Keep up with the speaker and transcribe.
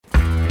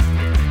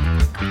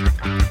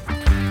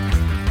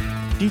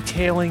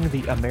detailing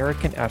the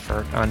American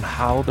effort on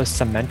how the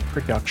cement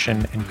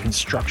production and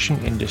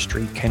construction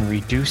industry can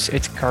reduce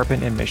its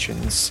carbon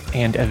emissions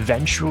and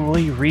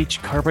eventually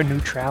reach carbon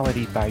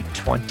neutrality by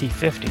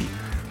 2050.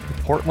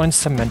 The Portland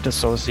Cement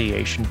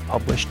Association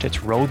published its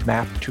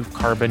roadmap to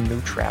carbon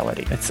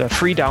neutrality. It's a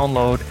free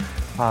download.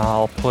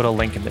 I'll put a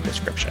link in the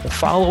description. The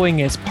following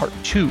is part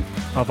 2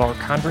 of our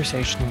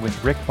conversation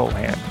with Rick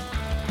Bohan,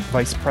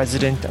 Vice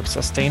President of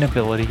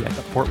Sustainability at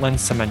the Portland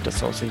Cement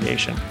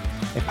Association,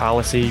 a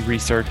policy,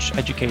 research,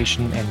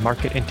 education, and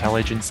market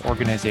intelligence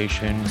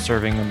organization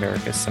serving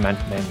America's cement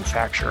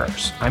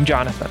manufacturers. I'm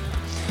Jonathan,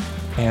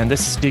 and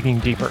this is Digging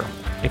Deeper,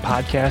 a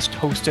podcast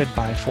hosted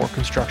by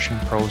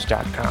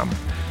forconstructionpros.com.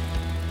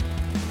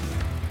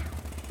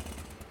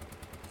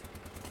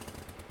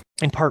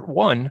 In part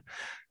 1,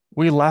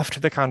 we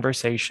left the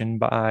conversation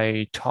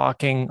by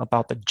talking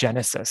about the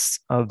genesis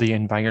of the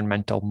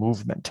environmental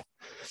movement.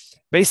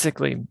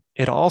 Basically,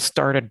 it all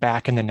started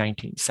back in the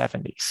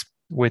 1970s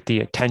with the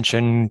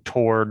attention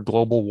toward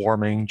global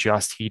warming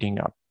just heating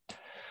up.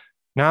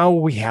 Now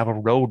we have a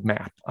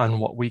roadmap on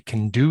what we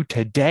can do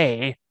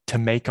today to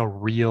make a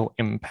real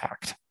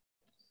impact.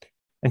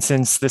 And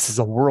since this is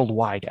a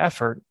worldwide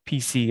effort,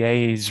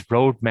 PCA's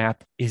roadmap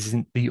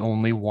isn't the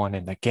only one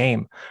in the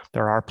game.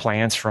 There are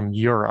plans from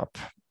Europe.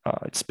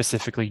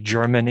 Specifically,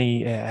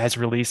 Germany has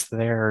released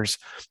theirs.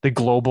 The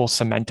Global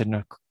Cement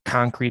and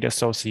Concrete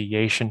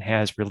Association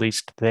has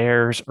released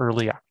theirs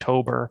early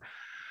October.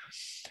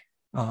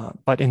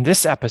 But in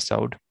this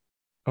episode,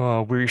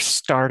 we're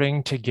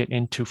starting to get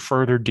into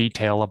further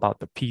detail about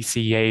the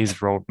PCA's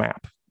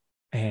roadmap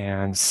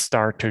and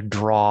start to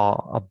draw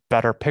a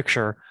better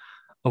picture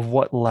of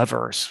what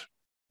levers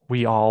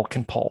we all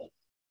can pull.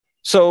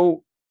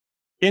 So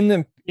in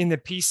the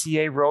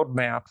PCA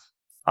roadmap,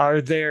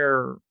 are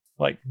there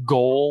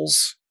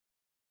goals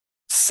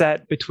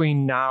set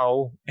between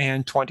now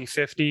and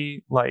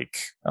 2050,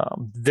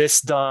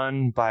 this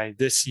done by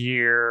this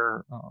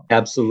year?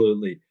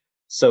 Absolutely.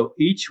 So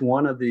each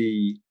one of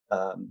the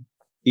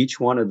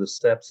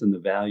steps in the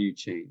value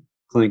chain,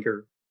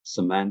 clinker,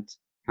 cement,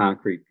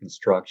 concrete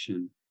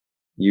construction,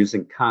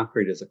 using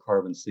concrete as a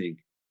carbon sink,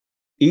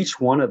 each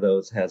one of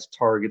those has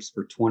targets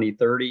for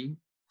 2030,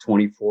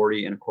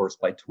 2040, and of course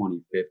by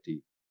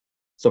 2050.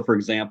 So for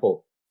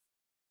example,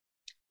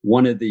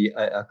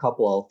 a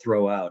couple I'll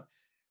throw out,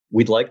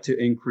 we'd like to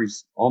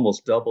increase,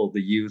 almost double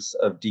the use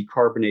of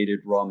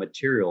decarbonated raw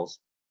materials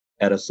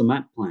at a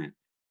cement plant.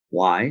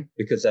 Why?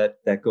 Because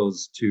that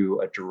goes to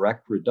a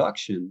direct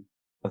reduction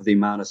of the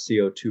amount of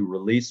CO2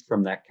 released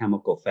from that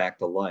chemical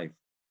fact of life.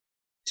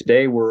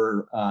 Today,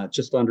 we're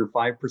just under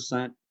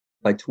 5%.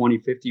 By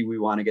 2050, we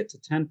want to get to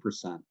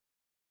 10%.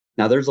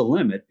 Now, there's a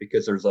limit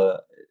because there's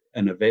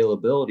an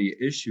availability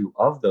issue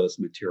of those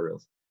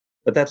materials.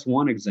 But that's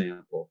one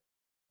example.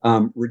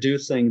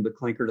 Reducing the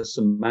clinker to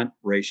cement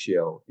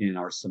ratio in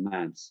our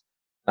cements,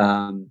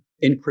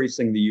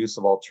 increasing the use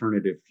of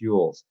alternative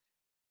fuels.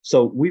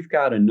 So we've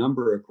got a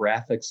number of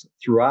graphics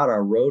throughout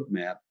our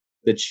roadmap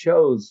that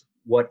shows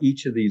what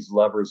each of these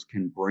levers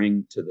can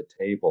bring to the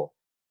table.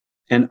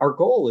 And our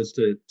goal is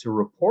to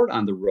report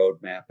on the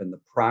roadmap and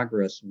the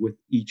progress with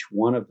each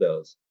one of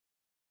those.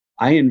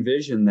 I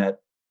envision that,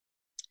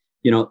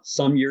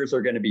 some years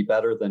are going to be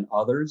better than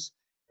others.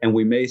 And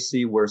we may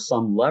see where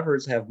some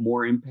levers have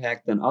more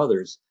impact than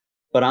others.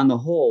 But on the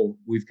whole,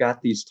 we've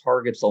got these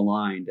targets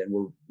aligned and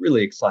we're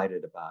really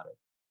excited about it.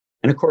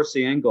 And of course,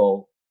 the end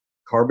goal,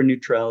 carbon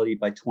neutrality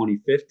by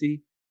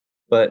 2050.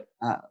 But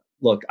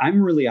look,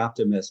 I'm really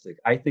optimistic.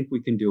 I think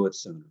we can do it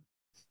sooner.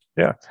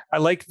 Yeah, I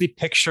like the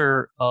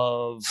picture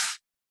of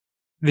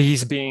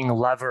these being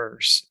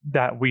levers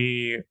that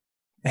we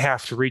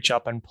have to reach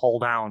up and pull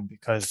down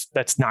because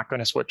that's not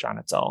going to switch on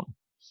its own.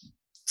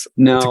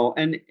 No,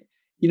 and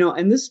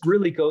this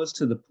really goes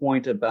to the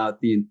point about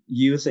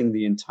using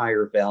the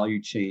entire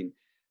value chain.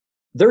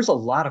 There's a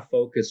lot of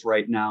focus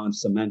right now in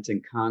cement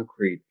and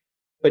concrete,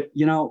 but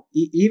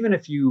even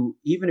if you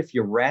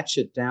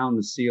ratchet down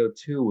the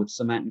CO2 with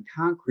cement and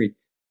concrete,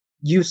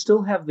 you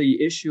still have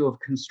the issue of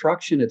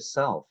construction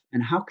itself.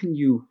 And how can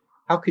you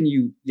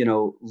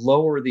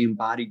lower the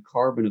embodied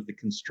carbon of the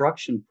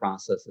construction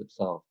process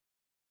itself?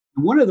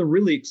 And one of the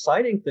really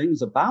exciting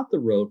things about the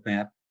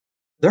roadmap,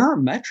 there are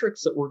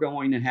metrics that we're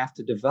going to have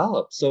to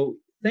develop. So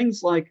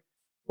things like,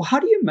 well, how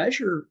do you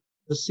measure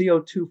the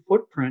CO2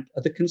 footprint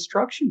of the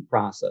construction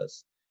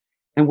process?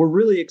 And we're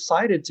really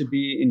excited to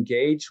be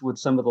engaged with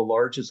some of the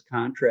largest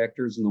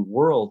contractors in the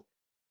world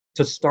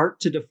to start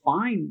to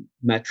define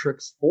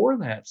metrics for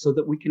that so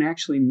that we can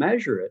actually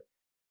measure it.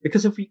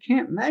 Because if we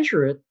can't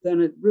measure it, then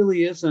it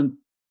really isn't,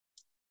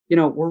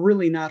 we're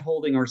really not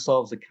holding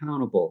ourselves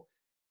accountable.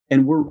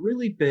 And we're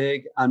really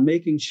big on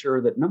making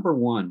sure that, number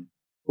one,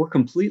 we're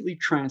completely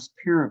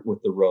transparent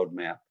with the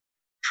roadmap,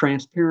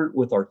 transparent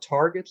with our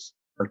targets,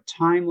 our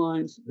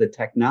timelines, the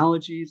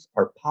technologies,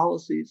 our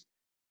policies.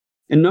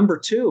 And number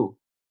two,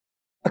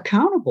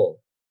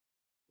 accountable.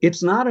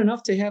 It's not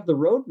enough to have the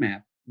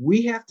roadmap.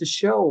 We have to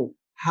show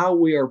how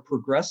we are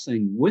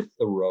progressing with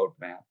the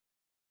roadmap.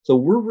 So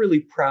we're really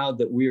proud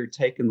that we are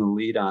taking the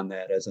lead on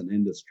that as an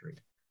industry.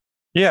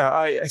 Yeah,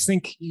 I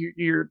think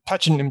you're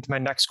touching into my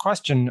next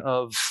question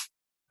of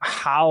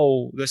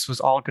how this was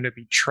all going to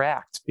be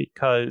tracked,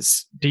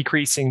 because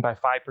decreasing by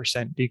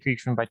 5%,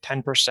 decreasing by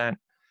 10%,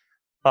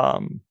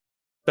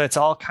 that's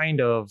all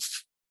kind of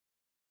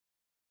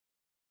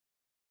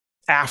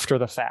after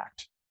the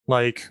fact.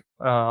 Like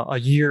a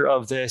year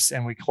of this,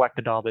 and we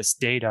collected all this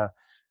data.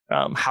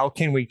 How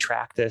can we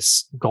track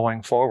this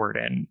going forward?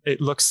 And it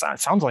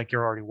sounds like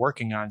you're already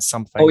working on Oh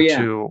something yeah,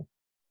 to.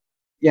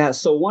 yeah.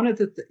 So one of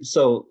the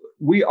so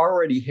we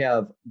already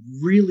have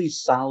really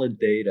solid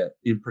data,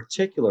 in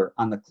particular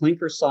on the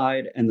clinker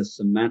side and the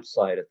cement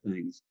side of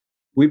things.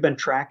 We've been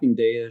tracking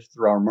data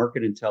through our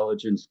market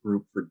intelligence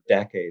group for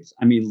decades.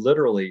 I mean,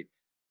 literally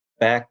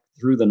back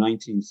through the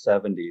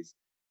 1970s.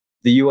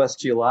 The US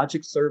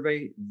Geologic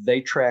Survey,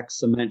 they track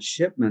cement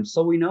shipments,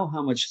 so we know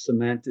how much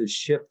cement is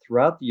shipped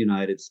throughout the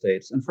United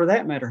States, and for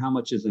that matter, how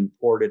much is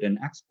imported and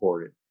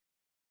exported.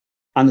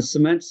 On the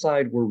cement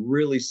side, we're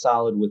really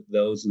solid with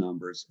those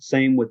numbers.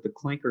 Same with the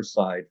clinker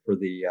side for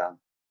the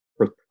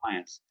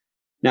plants.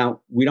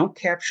 Now, we don't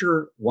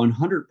capture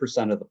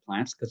 100% of the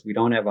plants because we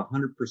don't have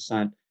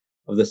 100%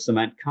 of the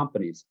cement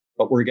companies,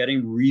 but we're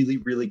getting really,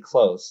 really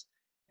close.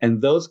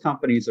 And those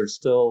companies are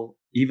still,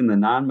 even the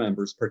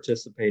non-members,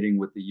 participating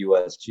with the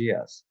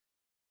USGS.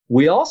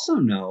 We also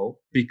know,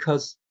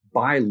 because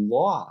by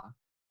law,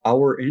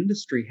 our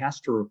industry has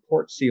to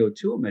report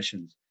CO2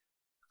 emissions.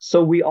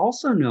 So we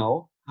also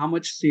know how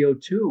much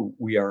CO2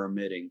 we are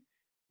emitting.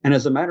 And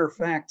as a matter of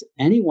fact,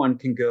 anyone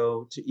can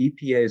go to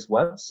EPA's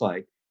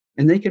website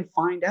and they can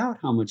find out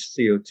how much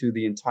CO2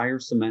 the entire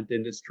cement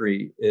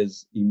industry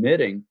is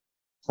emitting,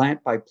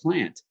 plant by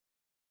plant.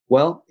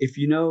 Well, if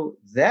you know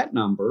that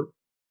number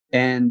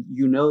and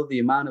you know the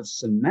amount of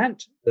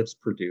cement that's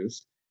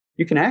produced,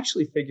 you can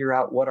actually figure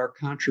out what our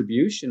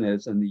contribution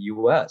is in the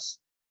US.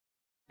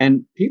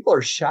 And people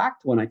are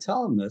shocked when I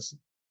tell them this,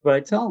 but I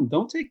tell them,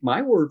 don't take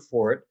my word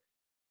for it.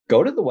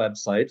 Go to the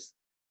websites.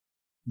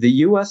 The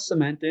US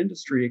cement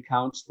industry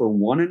accounts for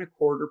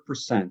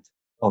 1.25%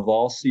 of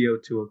all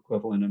CO2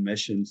 equivalent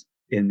emissions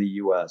in the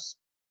US.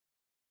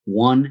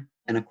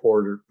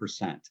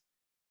 1.25%.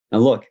 Now,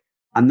 look,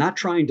 I'm not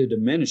trying to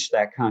diminish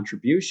that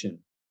contribution,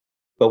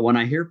 but when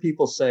I hear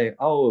people say,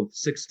 oh,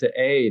 6 to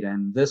 8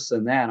 and this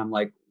and that, I'm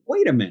like,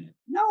 wait a minute.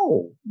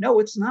 No,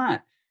 it's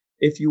not.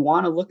 If you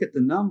want to look at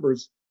the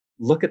numbers,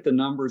 look at the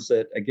numbers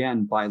that,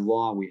 again, by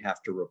law, we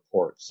have to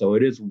report. So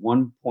it is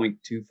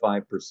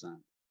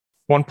 1.25%.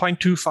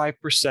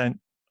 1.25%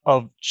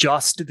 of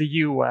just the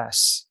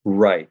US.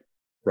 Right.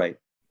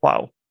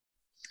 Wow.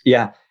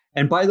 Yeah.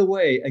 And by the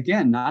way,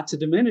 again, not to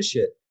diminish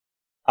it,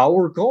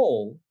 our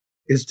goal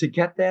is to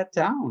get that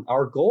down.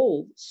 Our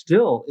goal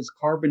still is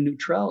carbon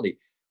neutrality.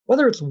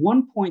 Whether it's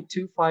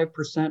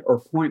 1.25%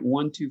 or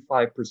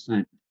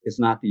 0.125% is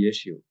not the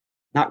issue.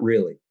 Not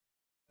really.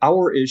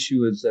 Our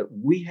issue is that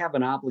we have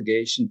an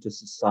obligation to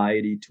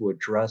society to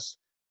address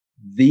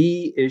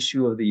the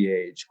issue of the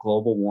age,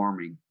 global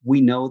warming.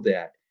 We know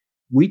that.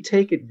 We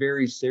take it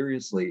very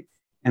seriously.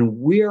 And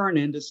we are an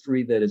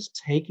industry that is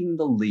taking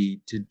the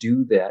lead to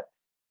do that.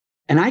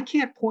 And I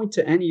can't point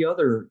to any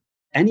other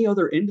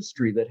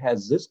industry that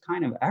has this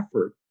kind of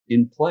effort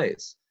in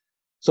place.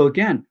 So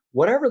again,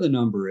 whatever the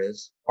number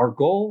is, our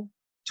goal,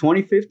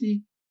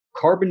 2050,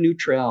 carbon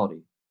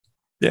neutrality.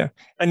 Yeah.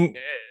 And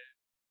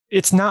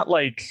it's not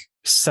like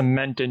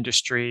cement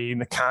industry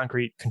and the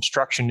concrete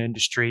construction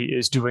industry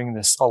is doing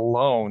this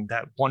alone.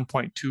 That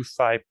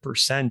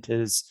 1.25%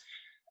 is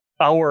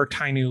our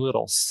tiny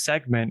little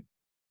segment,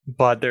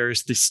 but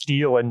there's the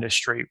steel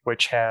industry,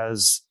 which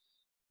has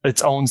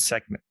its own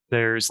segment.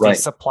 There's the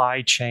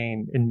supply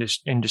chain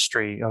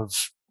industry of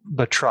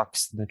the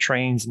trucks, the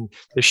trains, and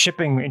the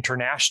shipping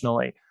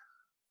internationally.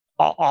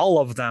 All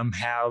of them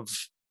have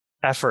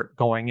effort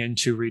going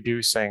into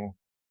reducing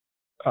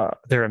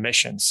their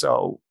emissions.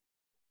 So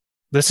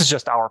this is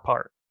just our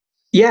part.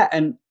 Yeah,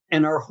 and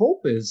our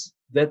hope is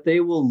that they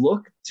will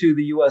look to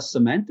the U.S.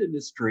 cement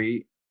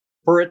industry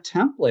for a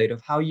template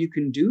of how you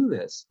can do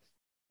this.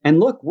 And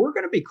look, we're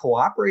going to be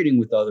cooperating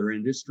with other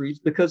industries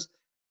because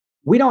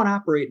we don't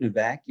operate in a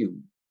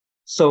vacuum.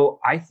 So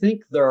I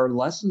think there are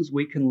lessons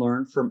we can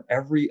learn from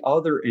every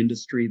other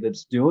industry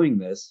that's doing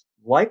this.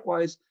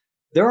 Likewise,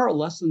 there are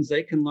lessons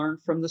they can learn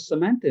from the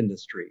cement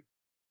industry.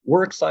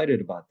 We're excited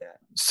about that.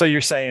 So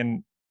you're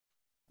saying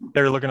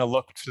they're going to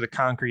look to the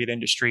concrete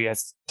industry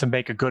as to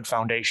make a good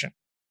foundation.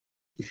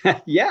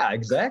 Yeah,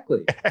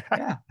 exactly.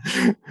 Yeah.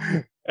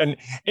 And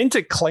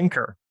into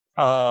clinker,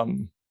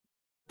 you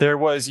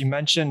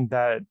mentioned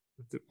that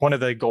one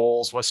of the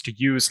goals was to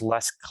use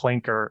less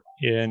clinker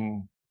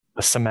in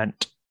the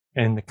cement,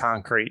 in the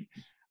concrete.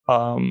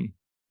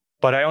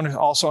 But I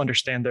also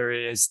understand there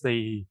is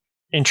the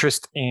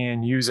interest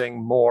in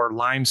using more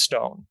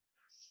limestone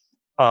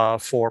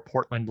for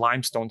Portland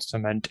limestone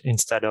cement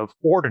instead of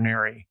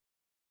ordinary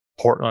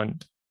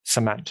Portland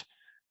cement.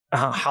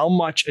 How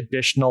much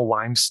additional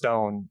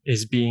limestone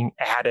is being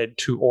added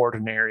to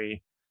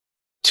ordinary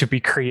to be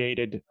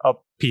created a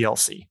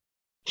PLC?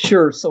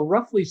 Sure. So,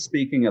 roughly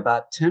speaking,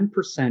 about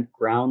 10%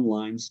 ground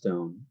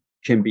limestone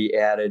can be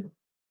added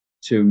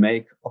to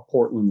make a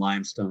Portland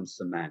limestone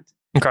cement.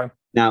 Okay.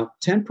 Now,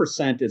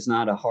 10% is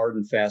not a hard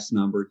and fast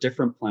number.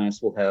 Different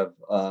plants will have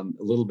a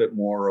little bit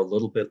more or a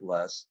little bit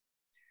less,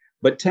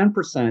 but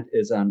 10%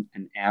 is an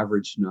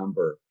average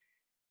number.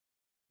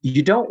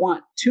 You don't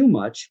want too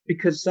much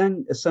because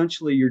then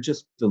essentially you're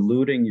just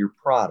diluting your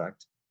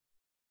product.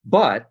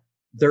 But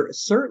there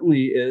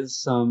certainly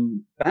is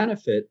some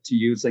benefit to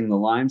using the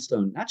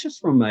limestone, not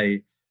just from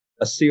a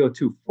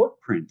CO2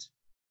 footprint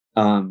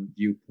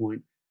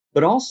viewpoint,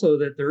 but also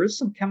that there is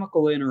some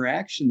chemical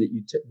interaction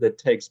that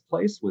takes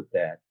place with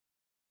that.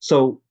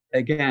 So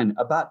again,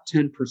 about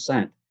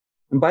 10%.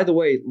 And by the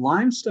way,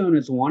 limestone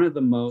is one of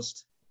the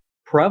most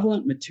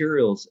prevalent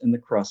materials in the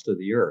crust of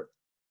the earth.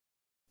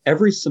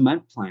 Every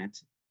cement plant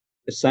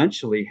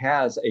essentially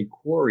has a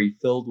quarry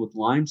filled with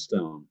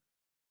limestone.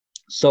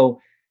 So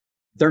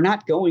they're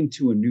not going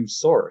to a new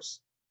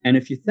source. And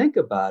if you think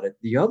about it,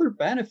 the other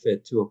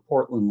benefit to a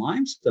Portland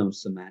limestone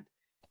cement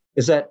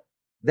is that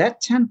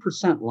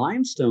 10%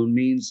 limestone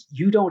means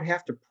you don't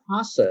have to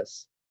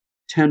process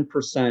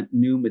 10%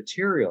 new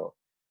material.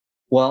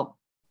 Well,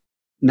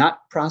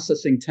 not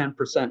processing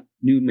 10%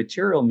 new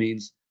material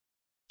means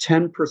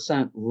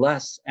 10%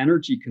 less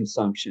energy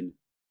consumption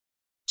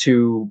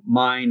to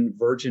mine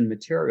virgin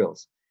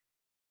materials,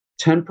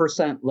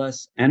 10%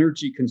 less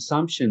energy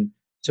consumption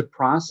to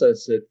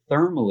process it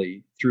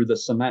thermally through the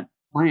cement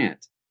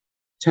plant,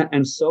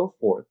 and so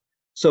forth.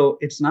 So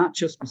it's not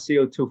just the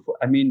CO2.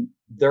 I mean,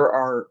 there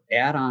are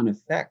add-on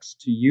effects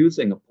to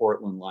using a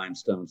Portland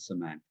limestone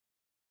cement.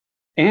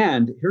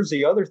 And here's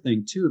the other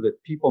thing, too,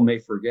 that people may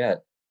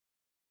forget.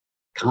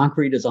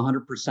 Concrete is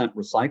 100%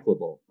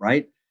 recyclable,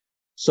 right?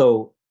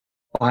 So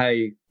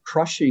by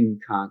crushing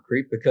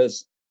concrete,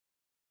 because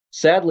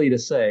sadly to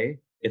say,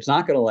 it's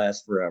not going to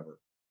last forever.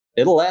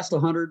 It'll last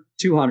 100,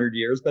 200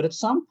 years, but at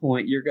some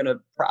point you're going to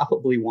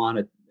probably want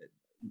to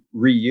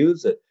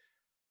reuse it.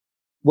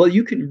 Well,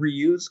 you can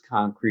reuse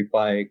concrete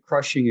by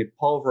crushing it,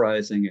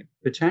 pulverizing it,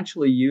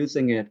 potentially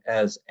using it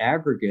as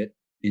aggregate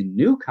in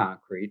new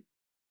concrete,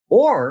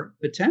 or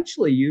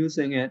potentially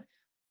using it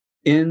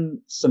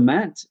in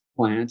cement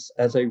plants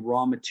as a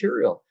raw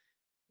material.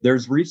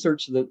 There's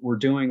research that we're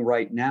doing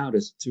right now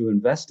to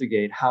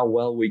investigate how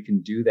well we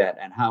can do that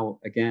and how,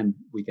 again,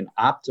 we can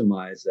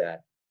optimize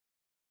that.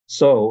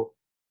 So,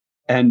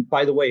 and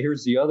by the way,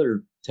 here's the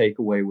other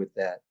takeaway with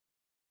that.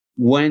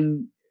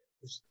 When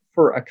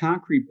for a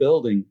concrete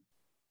building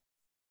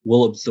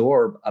will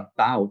absorb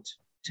about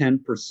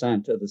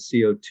 10% of the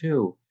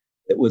CO2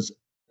 that was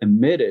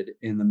emitted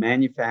in the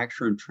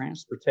manufacture and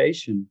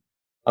transportation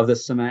of the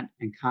cement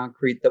and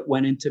concrete that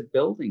went into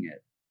building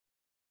it.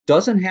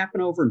 Doesn't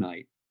happen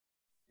overnight.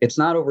 It's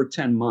not over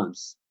 10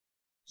 months.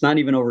 It's not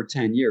even over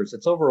 10 years.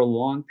 It's over a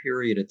long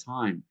period of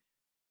time.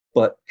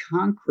 But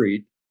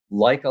concrete,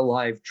 like a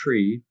live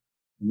tree,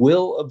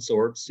 will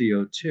absorb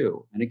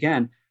CO2. And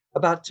again,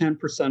 about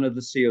 10% of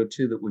the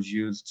CO2 that was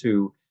used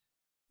to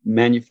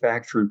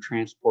manufacture and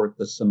transport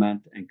the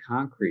cement and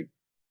concrete.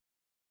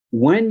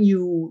 When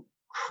you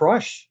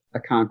crush a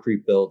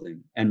concrete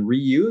building and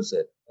reuse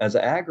it as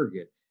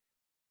aggregate,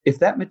 if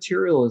that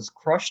material is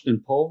crushed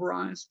and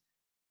pulverized,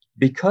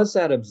 because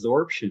that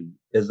absorption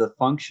is a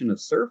function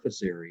of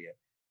surface area,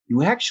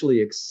 you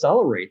actually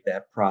accelerate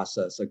that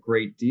process a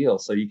great deal,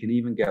 so you can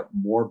even get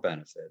more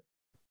benefit.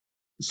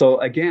 So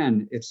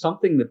again, it's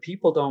something that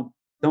people don't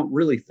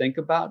really think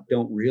about,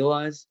 don't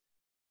realize.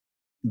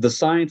 The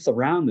science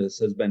around this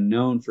has been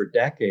known for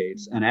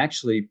decades, and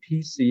actually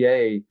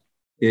PCA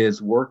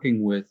is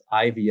working with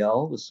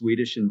IVL, the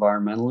Swedish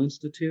Environmental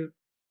Institute,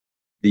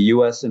 the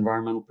US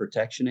Environmental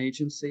Protection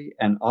Agency,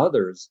 and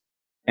others.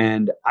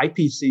 And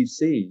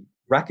IPCC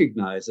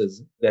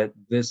recognizes that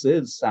this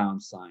is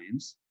sound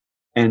science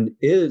and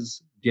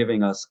is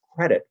giving us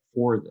credit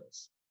for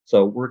this.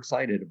 So we're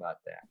excited about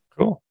that.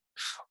 Cool.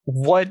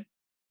 What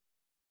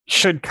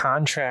should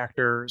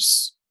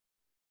contractors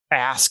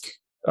ask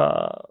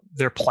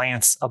their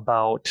plants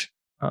about,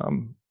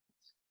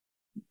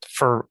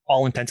 for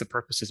all intents and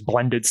purposes,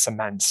 blended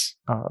cements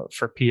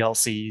for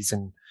PLCs?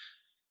 And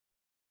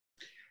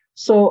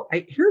so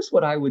here's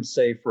what I would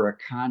say for a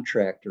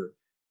contractor.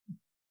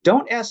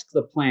 Don't ask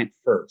the plant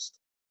first.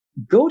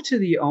 Go to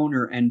the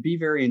owner and be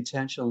very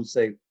intentional and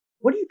say,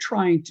 what are you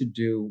trying to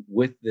do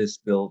with this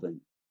building?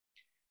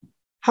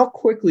 How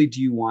quickly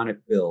do you want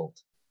it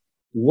built?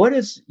 What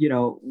is,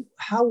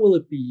 how will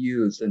it be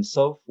used and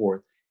so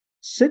forth?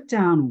 Sit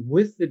down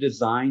with the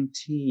design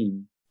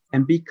team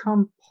and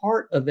become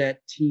part of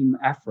that team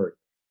effort.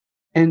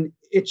 And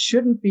it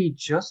shouldn't be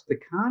just the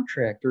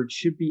contractor. It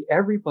should be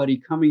everybody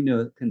coming to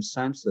a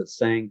consensus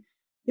saying,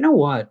 you know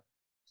what?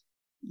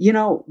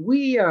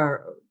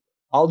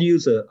 I'll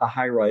use a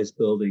high-rise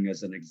building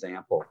as an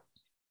example.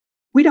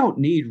 We don't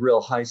need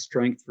real high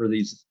strength for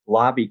these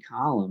lobby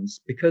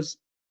columns because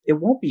it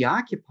won't be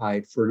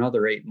occupied for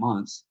another 8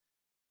 months.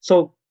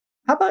 So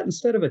how about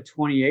instead of a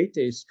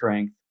 28-day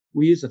strength,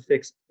 we use a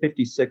fixed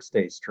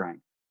 56-day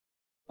strength?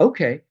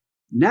 Okay,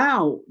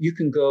 now you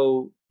can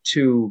go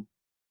to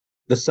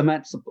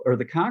the or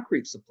the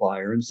concrete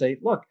supplier and say,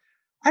 look,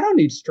 I don't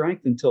need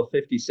strength until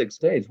 56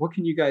 days. What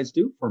can you guys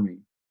do for me?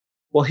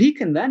 Well, he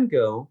can then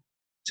go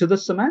to the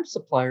cement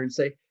supplier and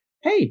say,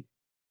 hey,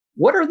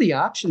 what are the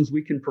options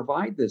we can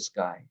provide this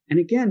guy? And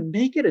again,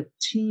 make it a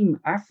team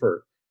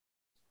effort.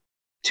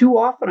 Too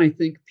often, I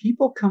think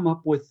people come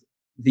up with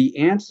the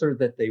answer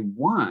that they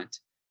want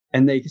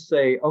and they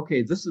say,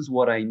 okay, this is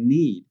what I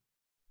need.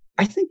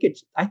 I think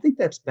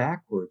that's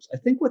backwards. I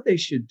think what they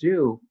should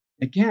do,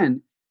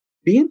 again,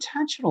 be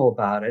intentional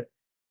about it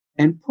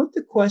and put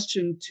the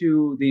question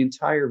to the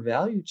entire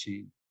value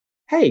chain.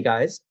 Hey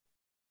guys,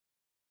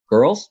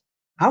 girls,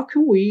 how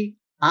can we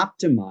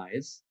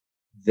optimize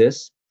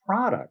this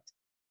product?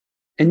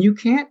 And you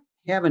can't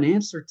have an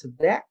answer to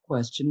that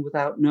question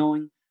without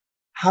knowing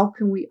how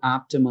can we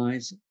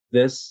optimize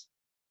this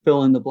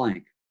fill in the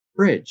blank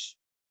bridge,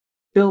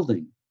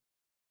 building,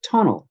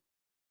 tunnel,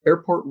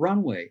 airport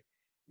runway.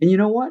 And you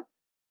know what?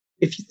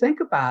 If you think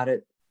about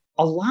it,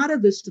 a lot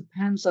of this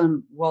depends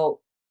on,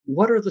 well,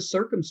 what are the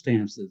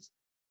circumstances?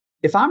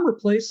 If I'm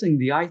replacing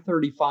the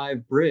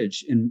I-35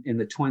 bridge in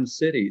the Twin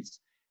Cities,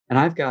 and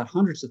I've got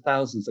hundreds of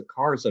thousands of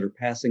cars that are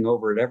passing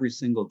over it every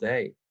single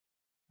day,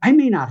 I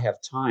may not have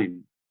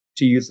time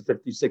to use the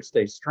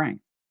 56-day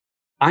strength.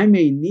 I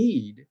may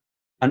need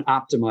an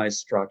optimized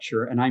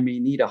structure and I may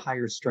need a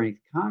higher strength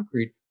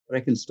concrete, but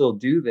I can still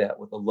do that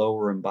with a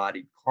lower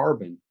embodied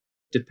carbon,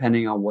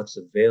 depending on what's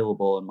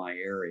available in my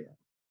area.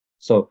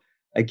 So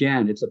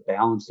again, it's a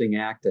balancing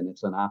act and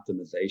it's an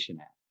optimization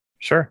act.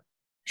 Sure.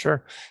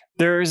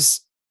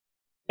 There's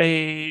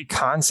a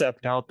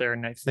concept out there,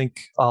 and I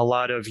think a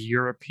lot of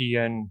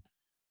European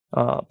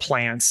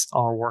plants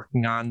are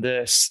working on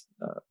this.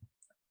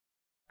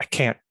 I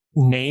can't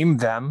name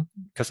them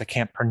because I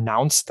can't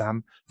pronounce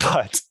them,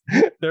 but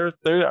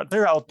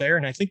they're out there,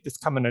 and I think it's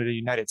coming to the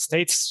United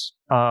States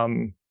a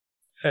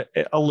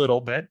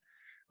little bit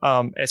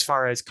as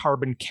far as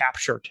carbon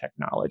capture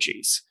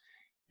technologies.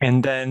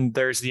 And then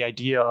there's the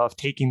idea of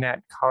taking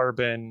that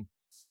carbon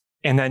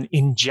and then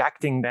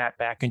injecting that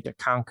back into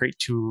concrete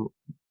to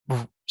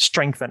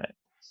strengthen it.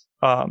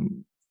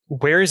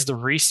 Where is the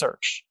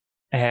research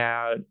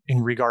in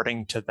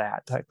regarding to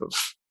that type of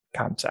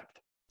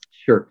concept?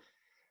 Sure.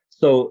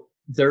 So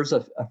there's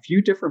a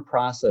few different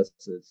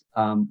processes.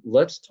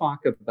 Let's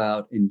talk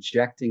about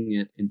injecting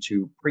it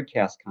into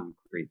precast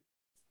concrete,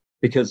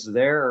 because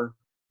there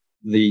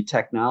the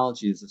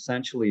technology is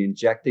essentially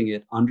injecting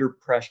it under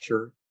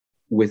pressure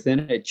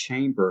within a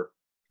chamber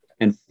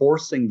and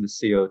forcing the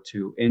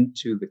CO2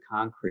 into the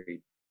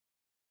concrete.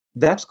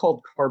 That's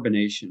called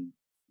carbonation.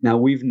 Now,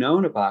 we've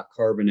known about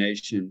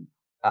carbonation,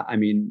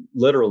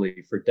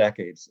 literally for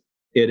decades.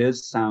 It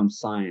is sound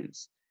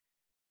science.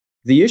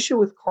 The issue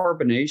with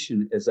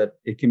carbonation is that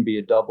it can be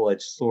a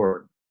double-edged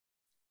sword.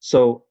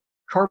 So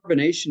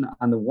carbonation,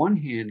 on the one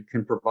hand,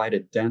 can provide a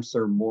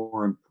denser,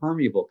 more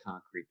impermeable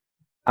concrete.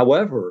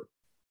 However,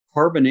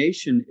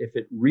 carbonation, if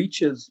it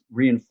reaches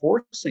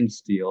reinforcing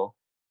steel,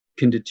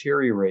 can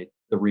deteriorate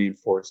the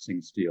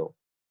reinforcing steel.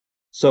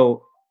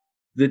 So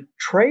the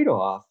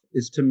trade-off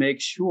is to make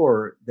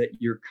sure that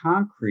your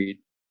concrete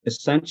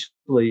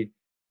essentially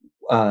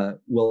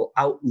will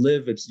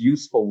outlive its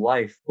useful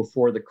life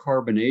before the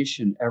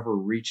carbonation ever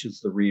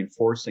reaches the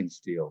reinforcing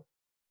steel.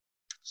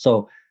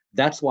 So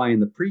that's why in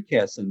the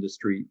precast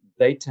industry,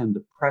 they tend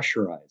to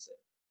pressurize it.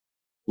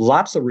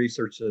 Lots of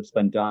research that's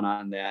been done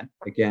on that.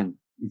 Again,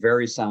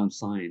 very sound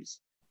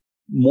science.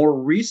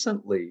 More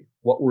recently,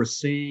 what we're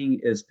seeing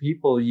is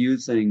people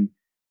using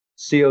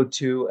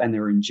CO2 and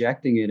they're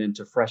injecting it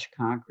into fresh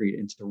concrete,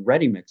 into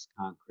ready-mix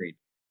concrete.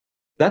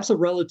 That's a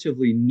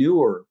relatively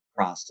newer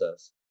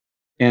process.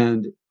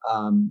 And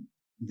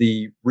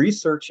the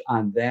research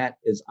on that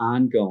is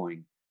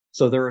ongoing.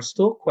 So there are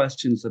still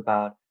questions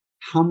about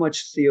how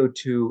much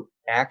CO2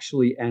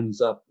 actually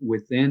ends up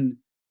within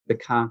the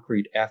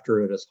concrete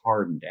after it is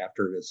hardened,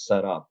 after it is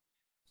set up.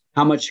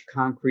 How much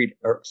how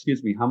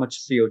much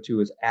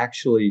CO2 is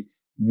actually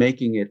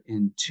making it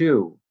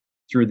into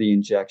through the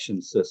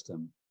injection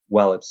system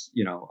while it's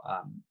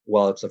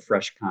a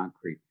fresh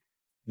concrete.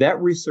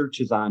 That research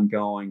is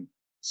ongoing.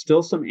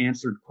 Still some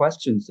answered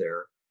questions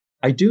there.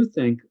 I do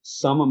think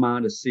some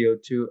amount of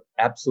CO2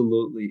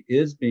 absolutely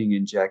is being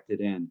injected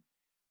in.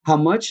 How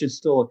much is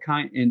still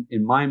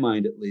in my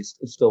mind at least,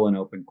 is still an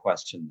open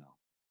question though.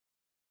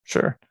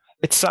 Sure.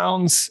 It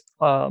sounds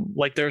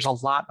like there's a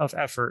lot of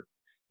effort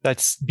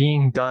that's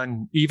being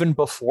done even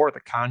before the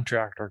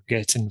contractor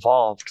gets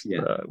involved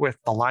with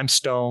the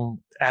limestone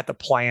at the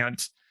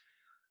plant.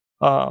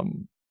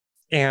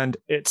 And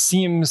it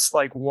seems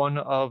like one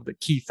of the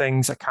key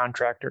things a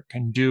contractor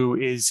can do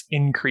is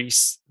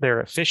increase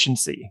their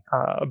efficiency.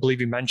 I believe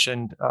you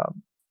mentioned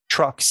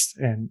trucks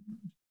and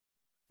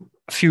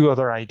a few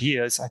other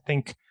ideas. I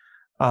think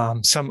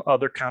some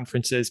other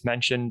conferences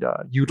mentioned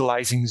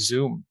utilizing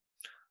Zoom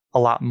a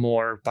lot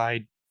more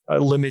by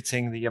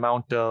limiting the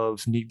amount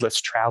of needless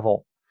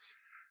travel.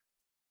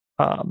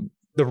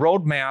 The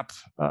roadmap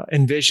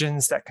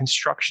envisions that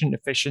construction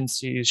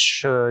efficiencies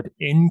should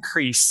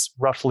increase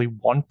roughly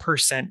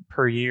 1%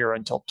 per year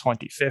until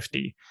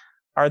 2050.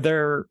 Are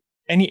there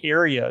any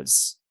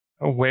areas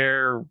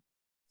where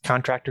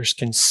contractors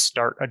can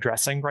start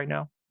addressing right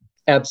now?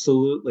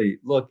 Absolutely.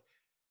 Look,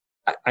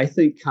 I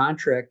think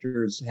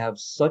contractors have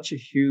such a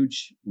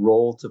huge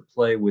role to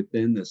play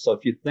within this. So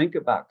if you think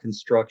about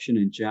construction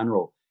in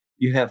general,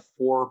 you have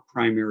four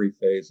primary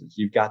phases.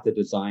 You've got the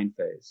design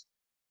phase.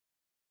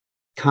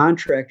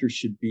 Contractors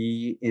should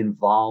be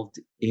involved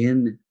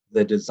in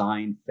the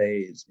design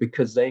phase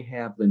because they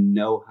have the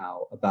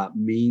know-how about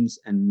means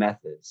and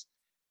methods.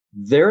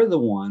 They're the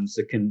ones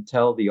that can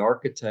tell the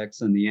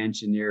architects and the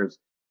engineers,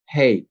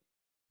 hey,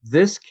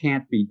 this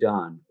can't be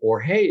done. Or,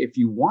 hey, if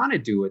you want to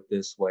do it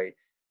this way,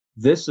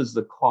 this is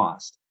the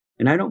cost.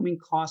 And I don't mean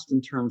cost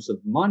in terms of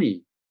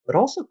money, but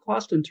also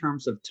cost in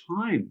terms of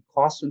time,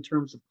 cost in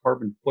terms of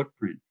carbon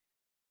footprint.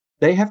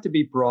 They have to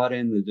be brought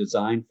in the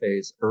design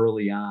phase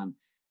early on.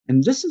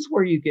 And this is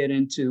where you get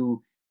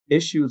into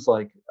issues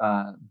like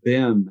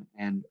BIM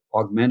and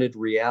augmented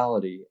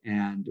reality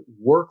and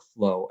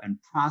workflow and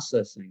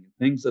processing,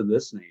 things of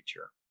this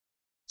nature.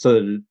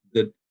 So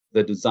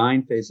the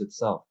design phase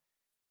itself.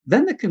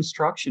 Then the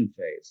construction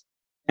phase.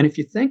 And if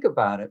you think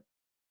about it,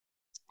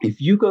 if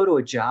you go to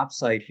a job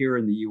site here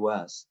in the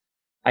US,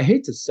 I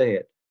hate to say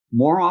it,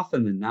 more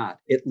often than not,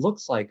 it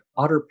looks like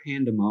utter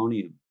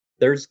pandemonium.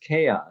 There's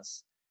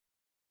chaos.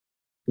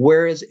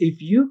 Whereas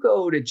if you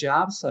go to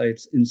job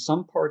sites in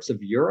some parts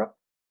of Europe,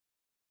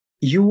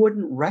 you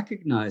wouldn't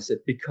recognize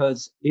it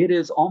because it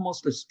is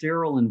almost a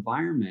sterile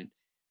environment.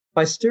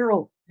 By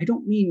sterile, I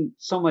don't mean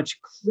so much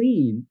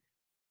clean,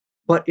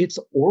 but it's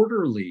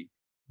orderly.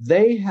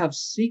 They have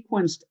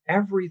sequenced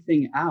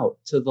everything out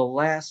to the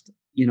last,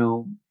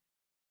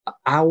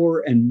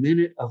 hour and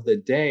minute of the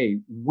day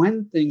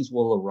when things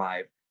will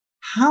arrive,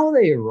 how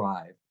they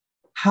arrive,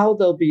 how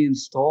they'll be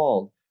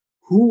installed,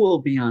 who will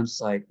be on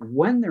site,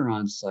 when they're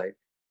on site.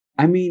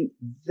 I mean,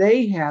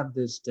 they have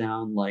this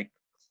down like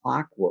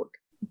clockwork.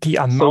 The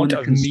amount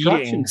of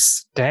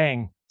meetings,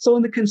 dang. So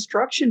in the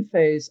construction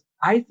phase,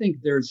 I think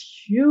there's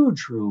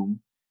huge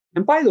room.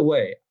 And by the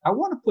way, I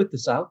want to put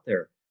this out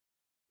there.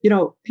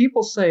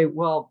 People say,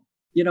 well,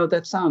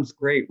 that sounds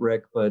great,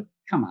 Rick, but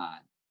come on.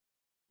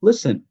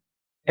 Listen,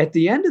 at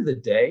the end of the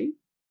day,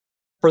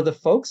 for the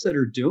folks that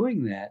are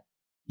doing that,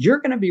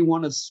 you're going to be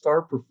one of the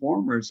star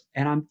performers.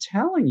 And I'm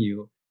telling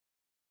you,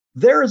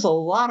 there is a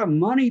lot of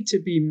money to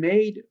be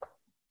made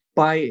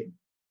by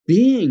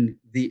being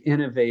the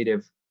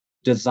innovative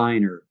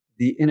designer,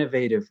 the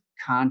innovative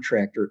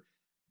contractor.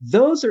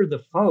 Those are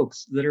the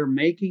folks that are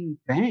making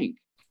bank.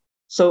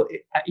 So,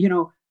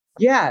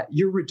 yeah,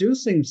 you're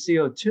reducing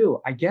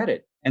CO2. I get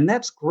it. And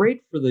that's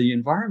great for the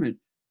environment.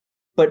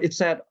 But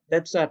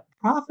that's that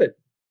profit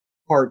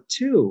part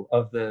two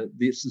of the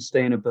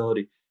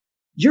sustainability.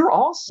 You're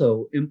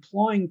also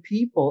employing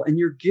people and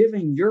you're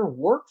giving your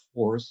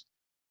workforce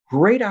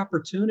great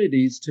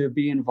opportunities to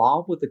be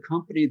involved with a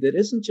company that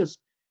isn't just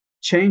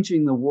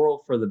changing the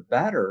world for the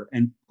better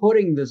and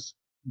putting this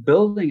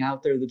building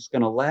out there that's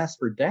going to last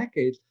for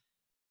decades.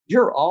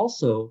 You're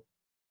also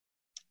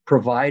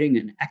providing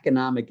an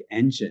economic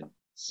engine.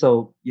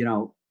 So,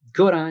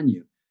 good on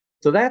you.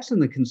 So that's in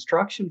the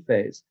construction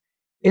phase.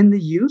 In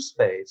the use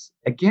phase,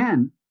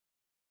 again,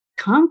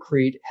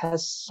 concrete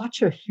has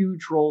such a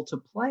huge role to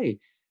play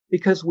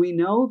because we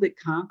know that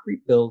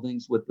concrete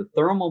buildings with the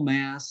thermal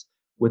mass,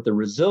 with the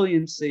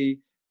resiliency,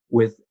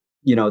 with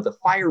the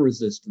fire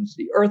resistance,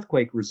 the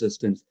earthquake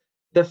resistance,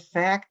 the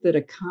fact that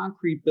a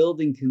concrete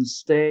building can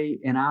stay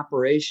in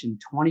operation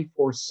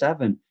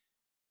 24/7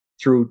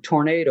 through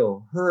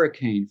tornado,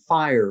 hurricane,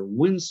 fire,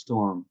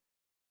 windstorm,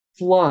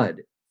 flood,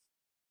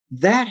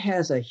 that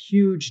has a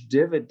huge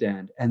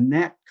dividend and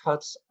that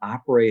cuts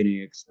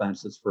operating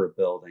expenses for a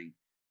building.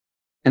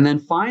 And then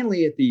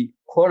finally, at the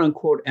quote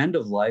unquote end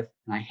of life,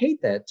 and I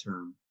hate that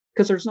term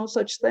because there's no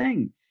such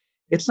thing.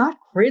 It's not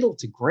cradle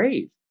to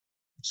grave,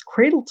 it's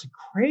cradle to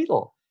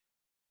cradle.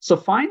 So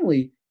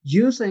finally,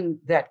 using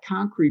that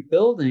concrete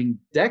building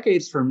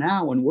decades from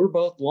now, when we're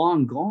both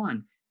long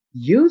gone,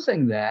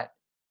 using that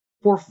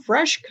for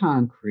fresh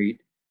concrete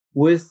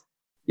with,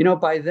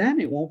 by then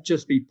it won't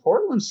just be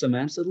Portland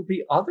cements, it'll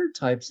be other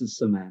types of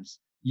cements,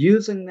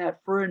 using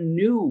that for a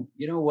new,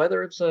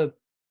 whether it's a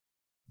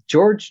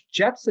George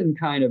Jetson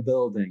kind of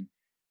building.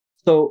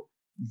 So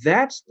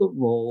that's the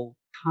role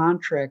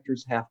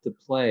contractors have to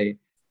play.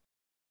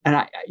 And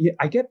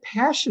I get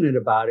passionate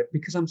about it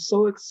because I'm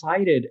so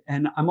excited.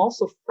 And I'm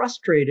also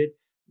frustrated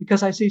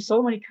because I see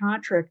so many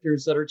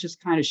contractors that are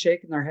just kind of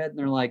shaking their head and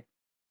they're like,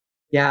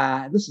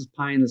 yeah, this is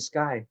pie in the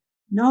sky.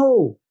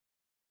 No,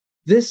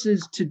 this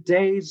is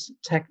today's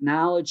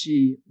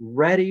technology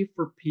ready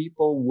for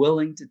people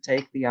willing to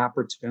take the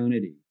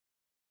opportunity.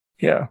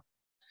 Yeah.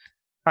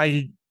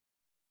 I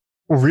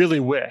really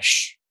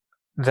wish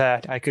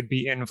that I could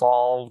be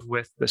involved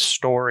with the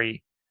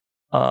story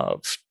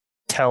of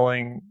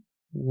telling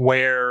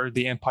where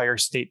the Empire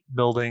State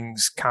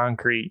Building's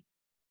concrete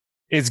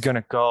is going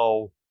to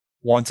go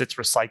once it's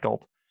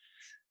recycled.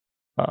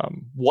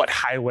 What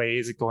highway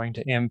is it going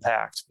to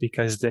impact?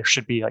 Because there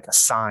should be like a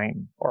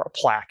sign or a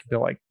plaque, be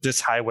like, this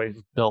highway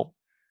was built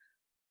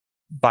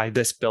by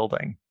this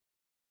building.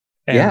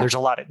 And Yeah,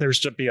 there's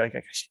to be like,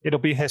 it'll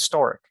be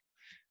historic.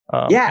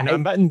 yeah, And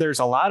I'm betting there's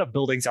a lot of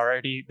buildings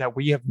already that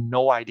we have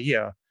no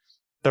idea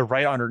they're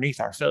right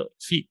underneath our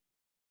feet.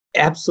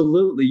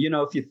 absolutely.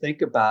 If you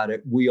think about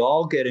it, we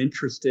all get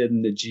interested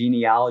in the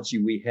genealogy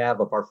we have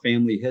of our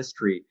family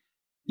history.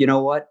 You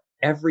know what?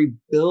 Every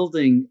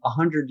building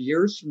 100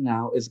 years from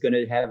now is going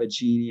to have a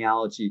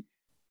genealogy.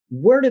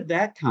 Where did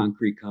that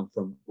concrete come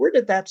from? Where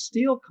did that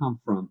steel come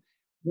from?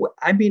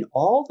 I mean,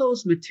 all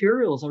those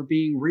materials are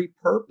being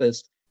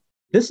repurposed.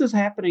 This is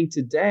happening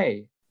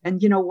today.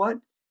 And you know what?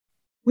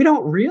 We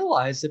don't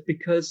realize it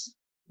because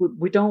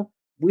we don't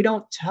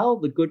tell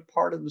the good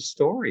part of the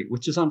story,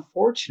 which is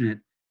unfortunate.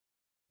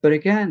 But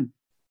again,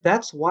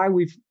 that's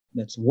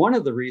one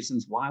of the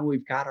reasons why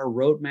we've got our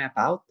roadmap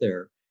out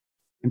there.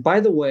 And by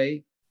the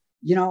way,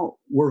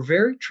 we're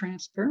very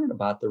transparent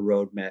about the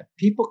roadmap.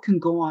 People can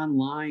go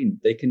online,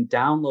 they can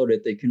download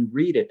it, they can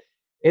read it.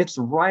 It's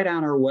right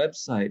on our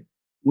website.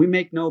 We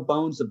make no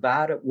bones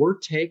about it. We're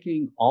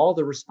taking all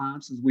the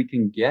responses we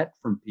can get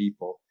from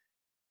people.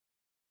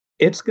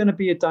 It's going to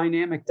be a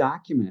dynamic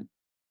document.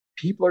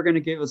 People are going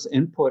to give us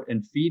input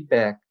and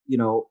feedback,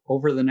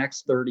 over the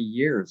next 30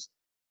 years.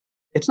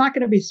 It's not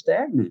going to be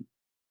stagnant.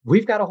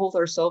 We've got to hold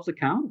ourselves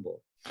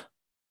accountable.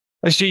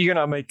 So you're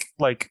going to make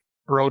like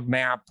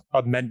roadmap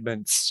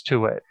amendments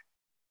to it.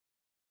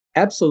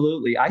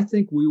 Absolutely. I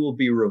think we will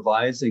be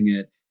revising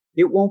it.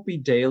 It won't be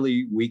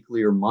daily,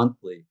 weekly, or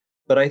monthly,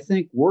 but I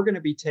think we're going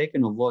to be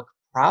taking a look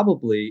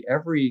probably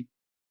every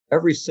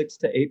 6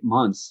 to 8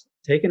 months,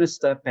 taking a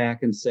step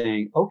back and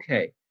saying,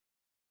 okay,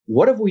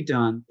 what have we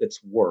done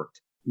that's worked?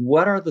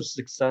 What are the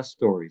success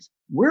stories?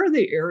 Where are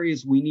the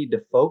areas we need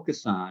to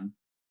focus on?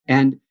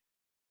 And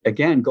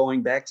again,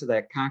 going back to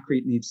that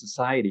concrete needs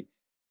society,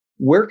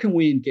 where can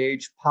we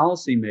engage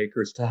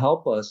policymakers to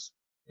help us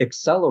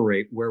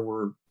accelerate where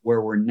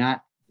we're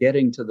not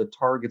getting to the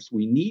targets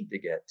we need to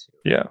get to?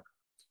 Yeah.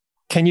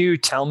 Can you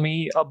tell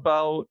me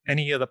about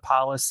any of the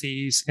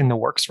policies in the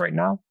works right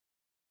now?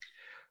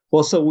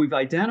 Well, so we've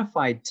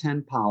identified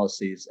 10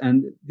 policies,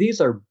 and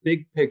these are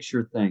big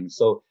picture things.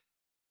 So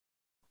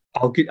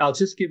I'll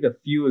just give a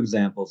few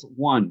examples.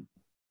 One,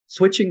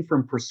 switching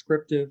from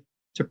prescriptive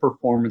to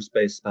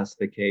performance-based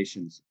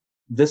specifications.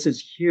 This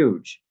is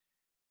huge.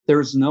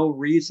 There's no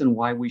reason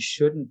why we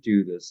shouldn't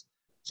do this.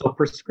 So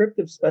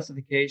prescriptive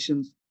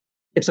specifications,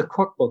 it's a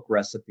cookbook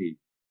recipe.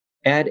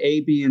 Add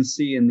A, B, and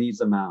C in these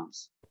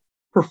amounts.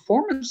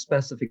 Performance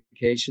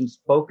specifications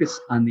focus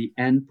on the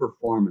end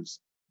performance.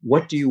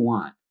 What do you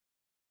want?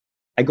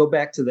 I go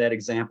back to that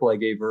example I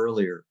gave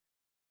earlier.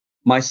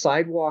 My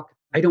sidewalk,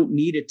 I don't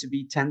need it to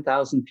be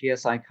 10,000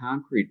 PSI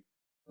concrete,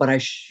 but I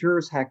sure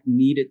as heck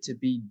need it to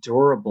be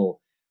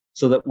durable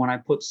so that when I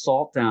put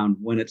salt down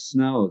when it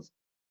snows,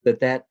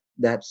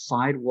 that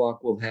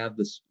sidewalk will have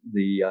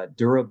the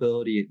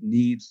durability it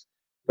needs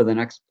for the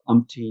next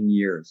umpteen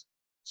years.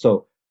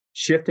 So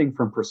shifting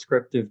from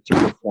prescriptive to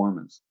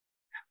performance.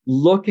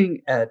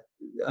 Looking at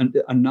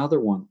another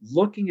one,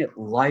 looking at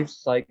life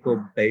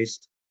cycle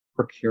based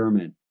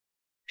procurement.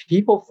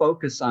 People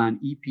focus on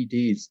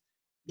EPDs.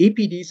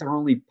 EPDs are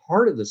only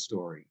part of the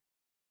story.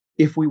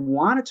 If we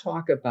want to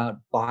talk about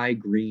buy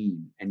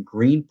green and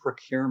green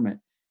procurement,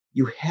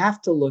 you have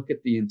to look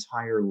at the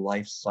entire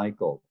life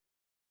cycle.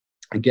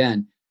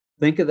 Again,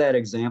 think of that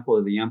example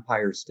of the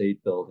Empire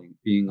State Building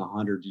being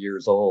 100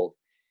 years old.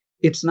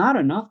 It's not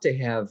enough to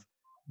have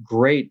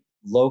great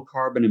low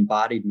carbon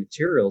embodied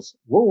materials.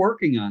 We're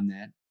working on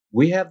that.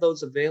 We have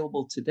those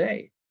available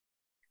today.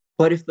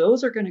 But if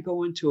those are going to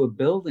go into a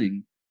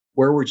building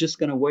where we're just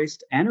going to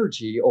waste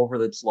energy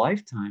over its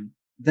lifetime,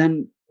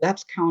 then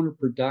that's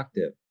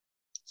counterproductive.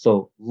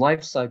 So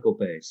life cycle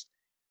based.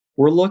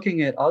 We're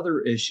looking at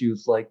other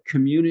issues like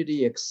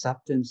community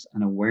acceptance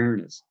and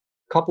awareness.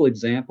 A couple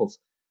examples.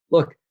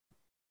 Look,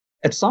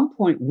 at some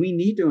point, we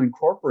need to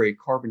incorporate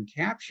carbon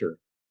capture.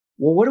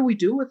 Well, what do we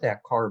do with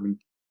that carbon?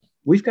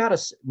 We've got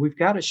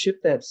to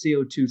ship that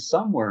CO2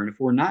 somewhere. And if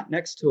we're not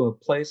next to a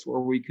place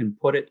where we can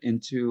put it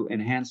into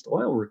enhanced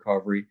oil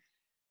recovery,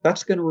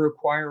 that's going to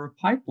require a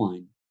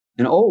pipeline.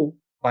 And oh,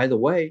 by the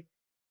way,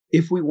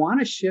 if we want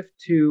to shift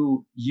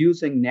to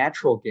using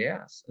natural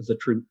gas as a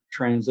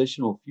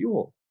transitional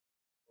fuel,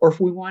 or if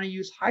we want to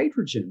use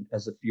hydrogen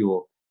as a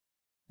fuel,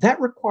 that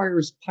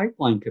requires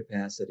pipeline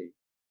capacity.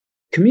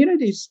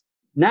 Communities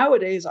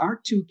nowadays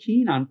aren't too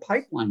keen on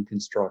pipeline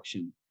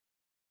construction.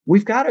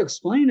 We've got to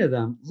explain to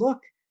them, look,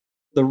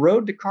 the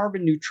road to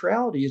carbon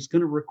neutrality is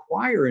going to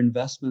require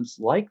investments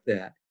like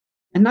that.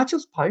 And not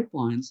just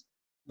pipelines,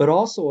 but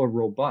also a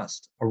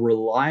robust, a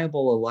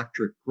reliable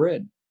electric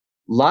grid.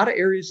 A lot of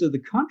areas of the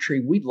country,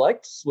 we'd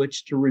like to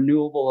switch to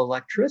renewable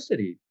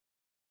electricity.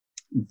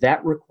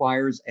 That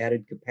requires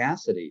added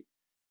capacity.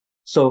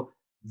 So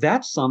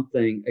that's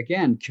something,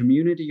 again,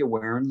 community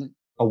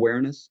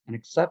awareness and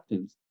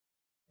acceptance.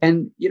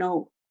 And,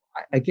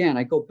 again,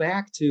 I go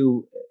back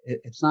to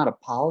it's not a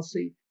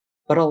policy,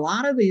 But a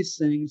lot of these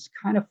things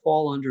kind of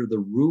fall under the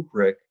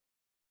rubric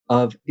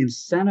of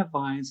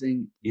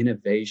incentivizing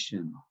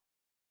innovation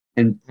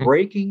and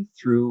breaking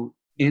through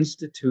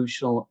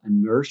institutional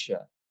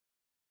inertia.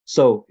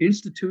 So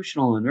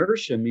institutional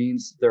inertia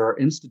means there are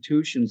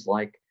institutions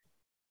like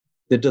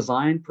the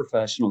design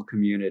professional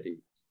community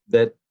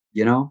that,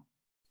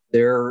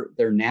 they're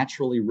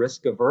naturally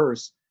risk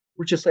averse.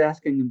 We're just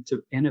asking them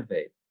to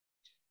innovate.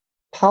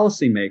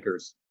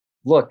 Policymakers,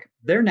 look,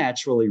 they're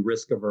naturally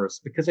risk averse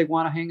because they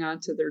want to hang on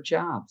to their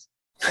jobs.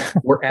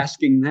 We're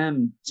asking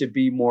them to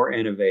be more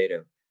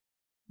innovative.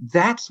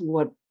 That's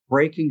what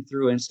breaking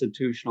through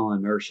institutional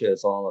inertia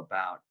is all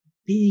about,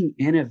 being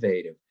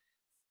innovative.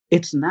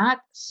 It's not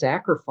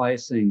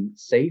sacrificing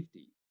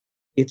safety.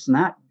 It's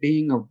not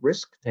being a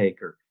risk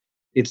taker.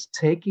 It's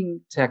taking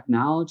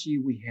technology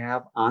we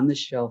have on the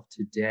shelf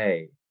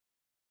today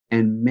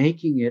and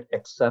making it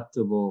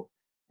acceptable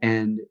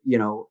and,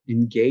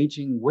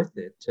 engaging with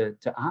it to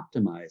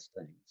optimize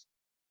things.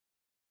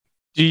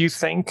 Do you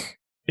think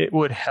it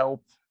would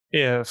help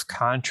if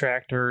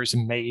contractors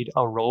made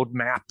a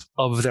roadmap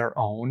of their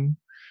own?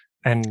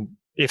 And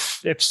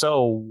if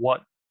so,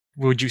 what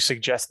would you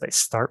suggest they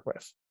start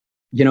with?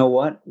 You know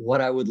what? What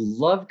I would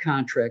love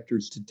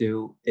contractors to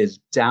do is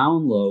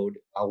download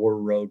our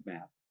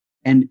roadmap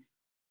and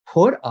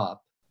put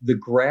up the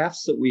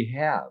graphs that we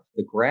have,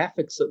 the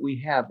graphics that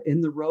we have in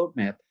the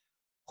roadmap,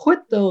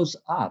 put those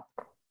up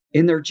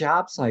in their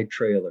job site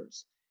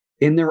trailers,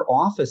 in their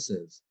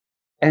offices,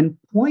 and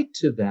point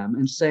to them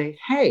and say,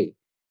 hey,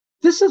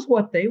 this is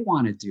what they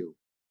want to do.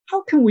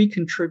 How can we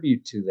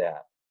contribute to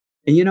that?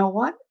 And you know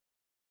what?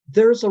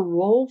 There's a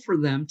role for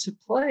them to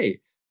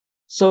play.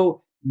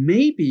 So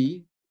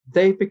maybe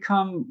they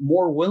become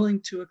more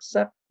willing to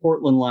accept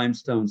Portland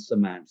limestone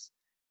cements.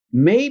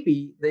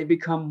 Maybe they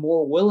become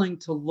more willing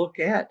to look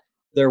at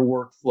their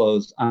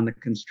workflows on the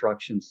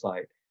construction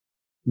site.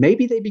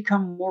 Maybe they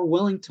become more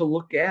willing to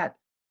look at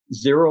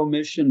zero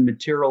emission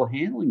material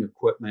handling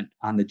equipment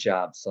on the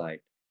job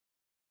site.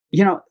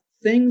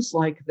 Things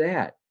like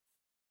that.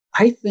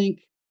 I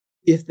think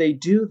if they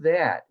do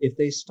that, if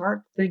they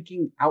start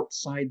thinking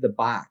outside the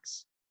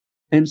box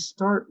and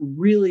start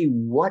really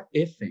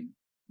what-ifing,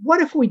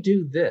 what if we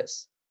do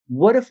this?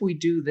 What if we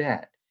do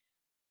that?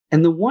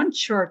 And the one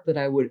chart that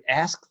I would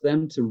ask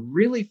them to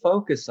really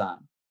focus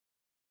on,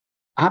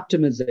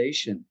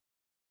 optimization,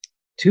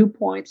 2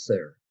 points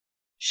there,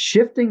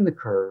 shifting the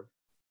curve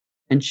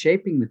and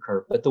shaping the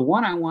curve. But the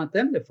one I want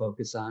them to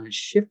focus on is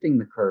shifting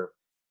the curve.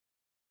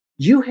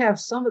 You have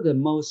some of the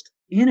most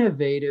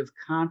innovative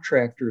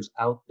contractors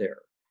out there.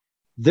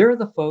 They're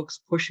the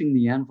folks pushing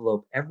the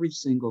envelope every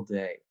single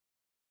day.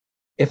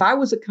 If I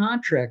was a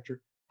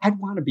contractor, I'd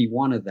want to be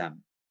one of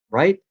them,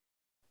 right?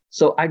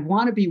 So I'd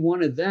want to be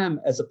one of them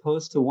as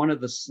opposed to one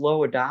of the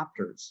slow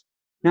adopters.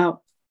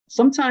 Now,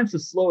 sometimes the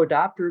slow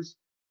adopters,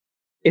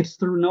 it's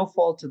through no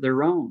fault of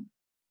their own.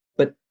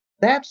 But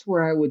that's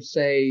where I would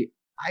say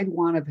I'd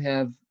want to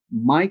have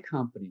my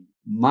company,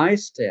 my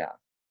staff,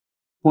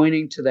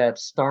 pointing to that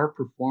star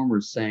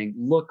performer saying,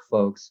 look,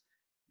 folks,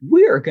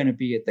 we are going to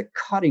be at the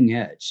cutting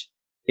edge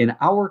in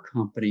our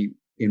company,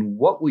 in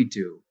what we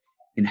do,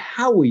 in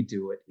how we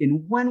do it,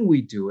 in when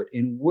we do it,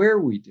 in where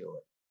we do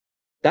it.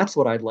 That's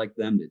what I'd like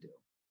them to do.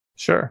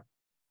 Sure.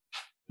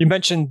 You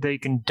mentioned they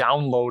can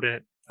download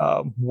it.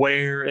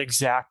 Where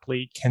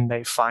exactly can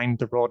they find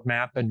the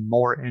roadmap and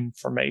more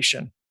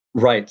information?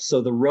 Right.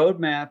 So the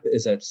roadmap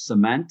is at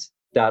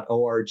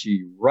cement.org,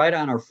 right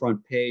on our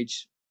front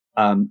page.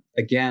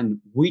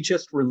 Again, we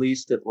just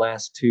released it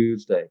last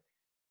Tuesday,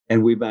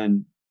 and we've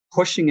been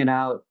pushing it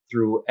out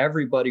through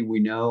everybody we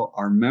know.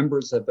 Our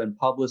members have been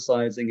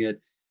publicizing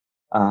it.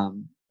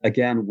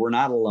 Again, we're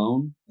not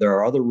alone. There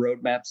are other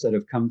roadmaps that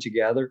have come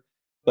together.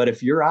 But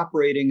if you're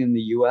operating in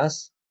the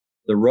U.S.,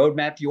 the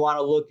roadmap you want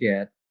to look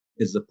at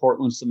is the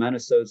Portland Cement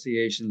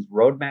Association's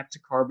Roadmap to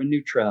Carbon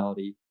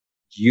Neutrality,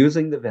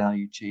 using the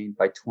value chain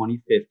by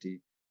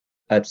 2050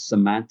 at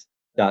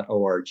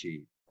cement.org.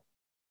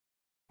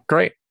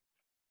 Great.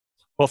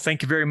 Well,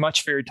 thank you very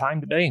much for your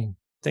time today.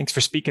 Thanks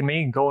for speaking to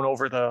me and going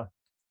over the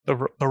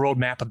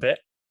roadmap a bit.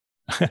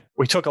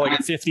 We took like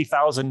a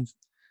 50,000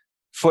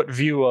 foot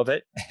view of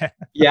it.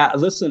 Yeah,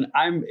 listen,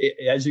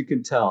 as you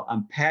can tell,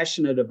 I'm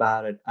passionate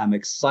about it. I'm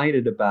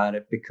excited about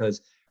it because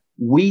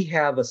we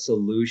have a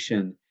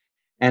solution.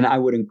 And I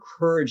would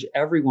encourage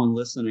everyone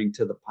listening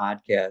to the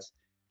podcast,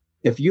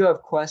 if you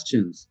have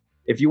questions,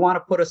 if you want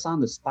to put us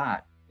on the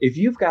spot, if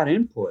you've got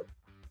input,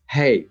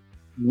 hey,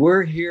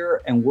 we're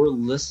here and we're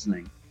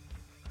listening.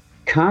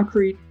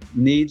 Concrete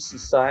needs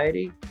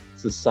society.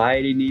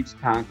 Society needs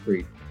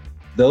concrete.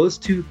 Those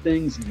two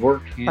things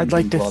work hand in glove. I'd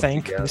like to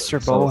thank Mr.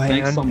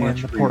 Bohan and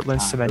the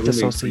Portland Cement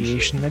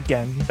Association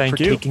again for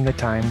taking the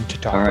time to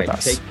talk with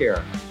us. Take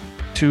care.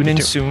 Tune in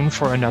soon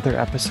for another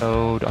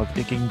episode of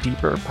Digging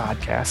Deeper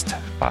podcast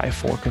by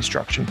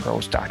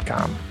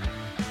forconstructionpros.com.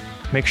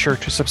 Make sure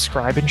to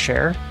subscribe and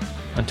share.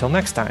 Until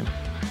next time,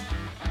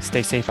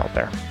 stay safe out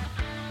there.